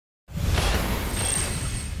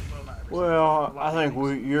Well, I think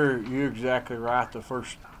you're exactly right. The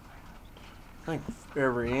first, I think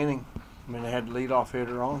every inning, I mean they had the leadoff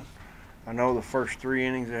hitter on. I know the first 3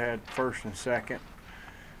 innings they had first and second.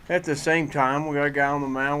 At the same time, we got a guy on the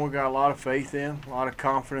mound we got a lot of faith in, a lot of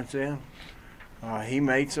confidence in. He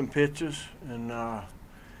made some pitches, and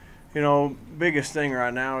biggest thing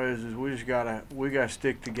right now is we gotta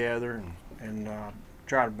stick together and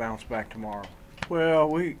try to bounce back tomorrow. Well,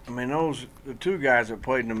 the two guys that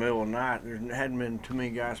played in the middle of the night, there hadn't been too many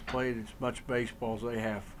guys played as much baseball as they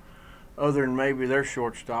have, other than maybe their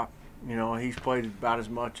shortstop. He's played about as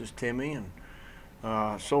much as Timmy,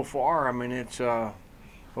 and so far, it's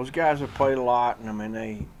those guys have played a lot, and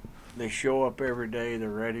they show up every day. They're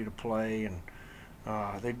ready to play, and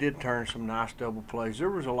they did turn some nice double plays. There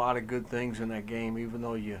was a lot of good things in that game, even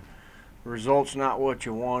though the results not what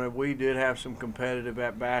you wanted. We did have some competitive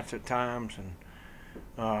at bats at times, and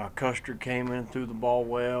Custer came in through the ball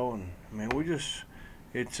well, and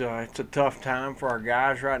it's a tough time for our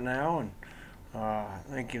guys right now, and I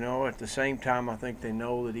think at the same time I think they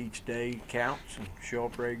know that each day counts and show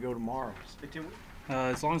up ready to go tomorrow.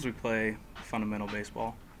 As long as we play fundamental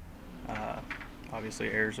baseball. Obviously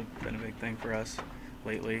errors have been a big thing for us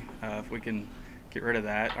lately. If we can get rid of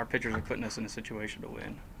that, our pitchers are putting us in a situation to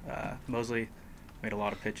win. Mosley made a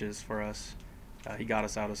lot of pitches for us. He got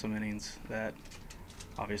us out of some innings that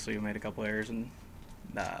obviously we made a couple errors, and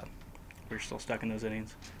we were still stuck in those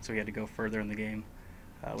innings, so we had to go further in the game,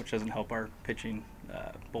 which doesn't help our pitching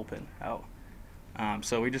bullpen out.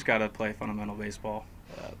 So we just got to play fundamental baseball.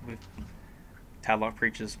 Tadlock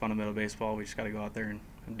preaches fundamental baseball. We just got to go out there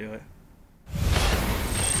and do it.